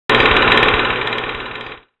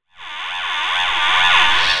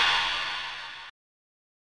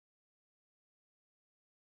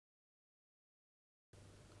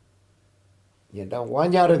Yenda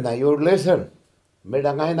wanyar na you listen.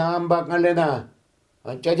 Medangai na ambak ngalena.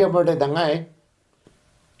 Ancaja berde dangai.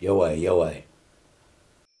 Yawai, yawai.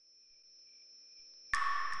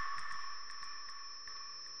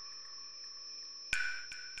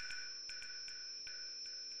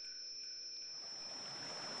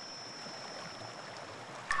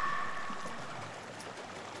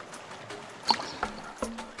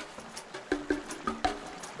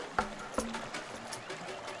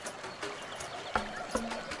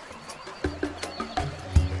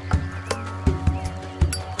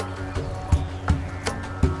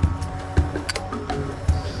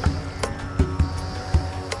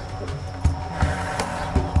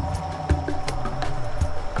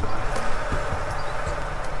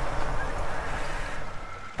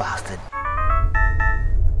 Bastard.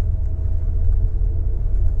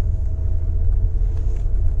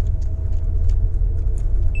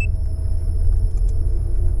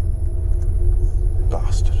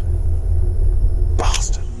 Bastard.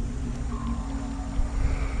 Bastard.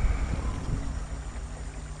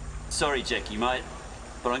 Sorry, Jackie, mate,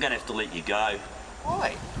 but I'm going to have to let you go.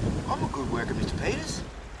 Why? I'm a good worker, Mr. Peters.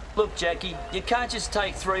 Look, Jackie, you can't just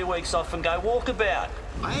take 3 weeks off and go walkabout.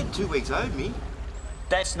 I had 2 weeks owed me.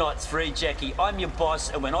 That's not 3, Jackie. I'm your boss,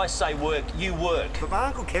 and when I say work, you work. But my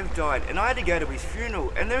Uncle Kev died, and I had to go to his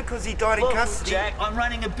funeral, and then because he died in custody... Jack, I'm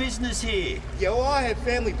running a business here. Yeah, well, I have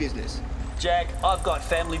family business. Jack, I've got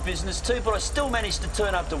family business too, but I still manage to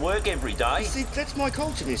turn up to work every day. You see, that's my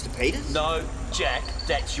culture, Mr. Peters. No, Jack,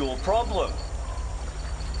 that's your problem.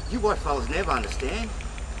 You white fellas never understand.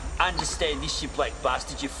 Understand this, you black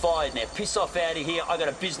bastard. You're fired now. Piss off out of here. I got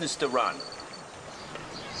a business to run.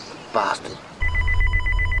 Bastard.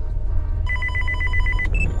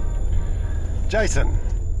 Jason.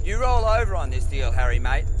 You roll over on this deal, Harry,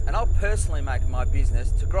 mate, and I'll personally make it my business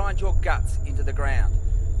to grind your guts into the ground.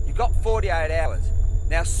 You've got 48 hours.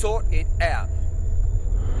 Now sort it out.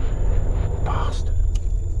 Bastard.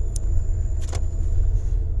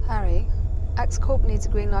 Harry, Axe Corp needs a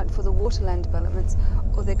green light for the waterland developments,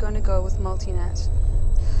 or they're going to go with Multinet.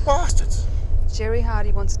 Bastards. Jerry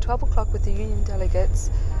Hardy wants 12 o'clock with the union delegates.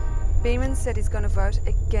 Beeman said he's going to vote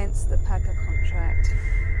against the Packer contract.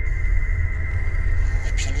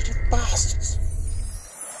 Punitive bastards.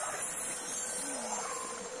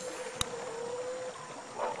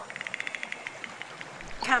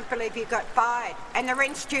 Can't believe you got fired. And the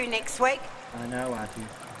rent's due next week. I know, Auntie.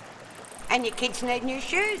 And your kids need new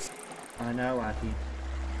shoes. I know, Auntie.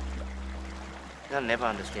 They'll never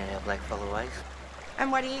understand our blackfellow ways.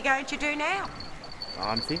 And what are you going to do now?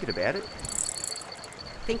 I'm thinking about it.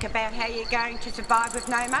 Think about how you're going to survive with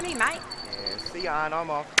no money, mate. Yeah, see ya, Aunt,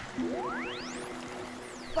 I'm off.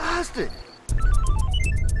 Bastard!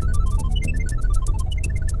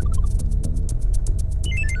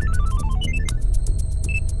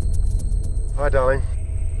 Hi, darling.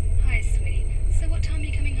 Hi, sweetie. So what time are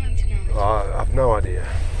you coming home tonight? Oh, I've no idea.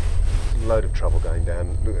 Load of trouble going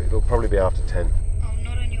down. It'll probably be after 10. Oh,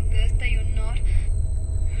 not on your birthday, you're not.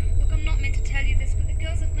 Look, I'm not meant to tell you this, but the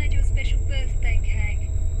girls have made you a special birthday cake.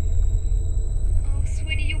 Oh,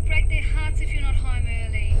 sweetie, you'll break their hearts if you're not home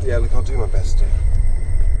early. Yeah, look, I'll do my best to.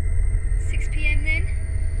 6 p.m. then?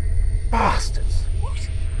 Bastards! What?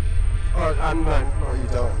 Oh, no, you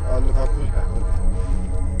don't. Look, I'll call you back.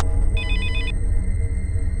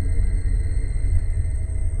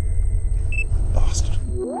 Bastard.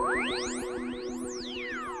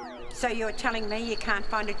 So you're telling me you can't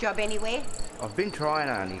find a job anywhere? I've been trying,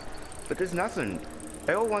 Auntie, but there's nothing.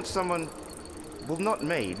 They all want someone... Well, not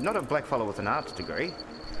me. Not a blackfellow with an arts degree.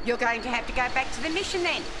 You're going to have to go back to the mission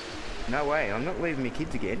then. No way, I'm not leaving my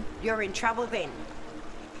kids again. You're in trouble then.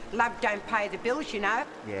 Love don't pay the bills, you know.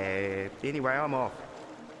 Yeah, anyway, I'm off.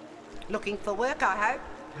 Looking for work, I hope.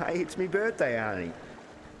 Hey, it's me birthday, Auntie.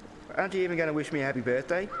 Aren't you even going to wish me a happy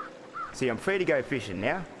birthday? See, I'm free to go fishing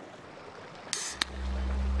now.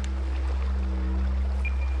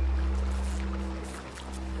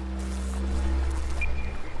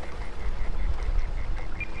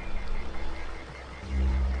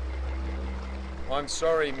 I'm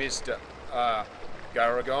sorry, Mr.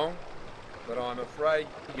 Garragon, but I'm afraid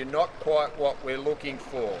you're not quite what we're looking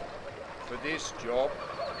for this job.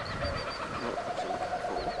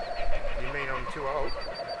 You mean I'm too old?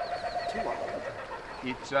 Too old?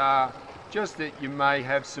 It's just that you may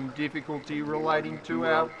have some difficulty relating to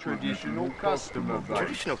our traditional customer base.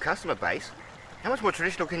 Traditional customer base? How much more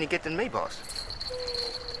traditional can you get than me, boss?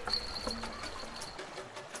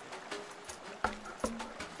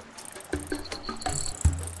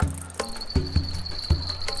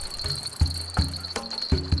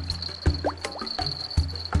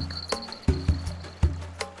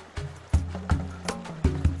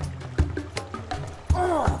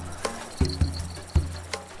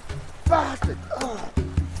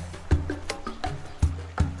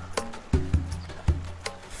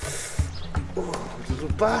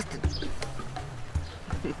 bastard.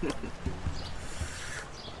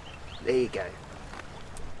 There you go.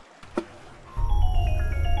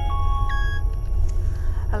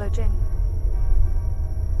 Hello, Jen.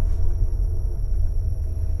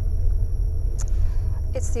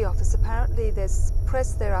 It's the office. Apparently there's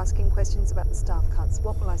press there asking questions about the staff cuts.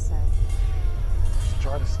 What will I say? Just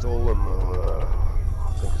try to stall them or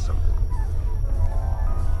I'll think of something.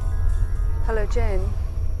 Hello, Jen.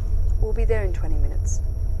 We'll be there in 20 minutes.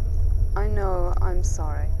 I know, I'm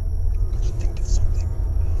sorry. Could you think of something?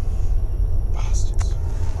 Bastards.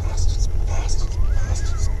 Bastards. Bastards.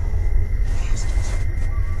 Bastards. Bastards.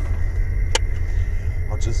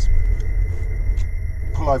 Rogers,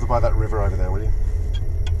 pull over by that river over there, will you?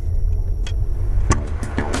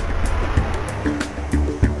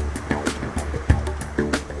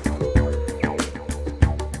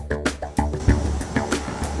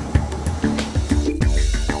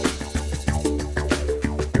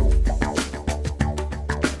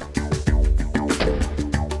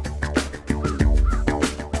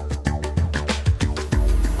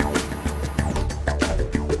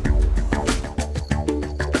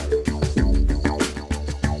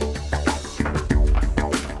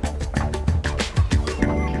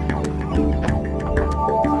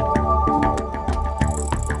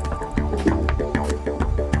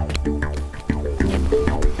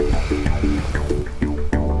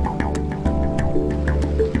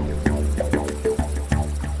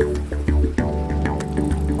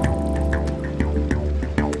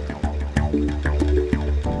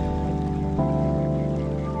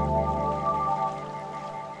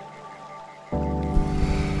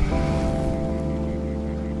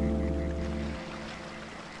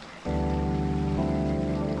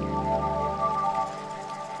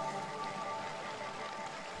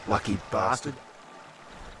 Lucky bastard.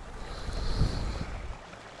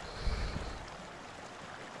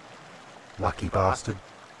 Lucky bastard.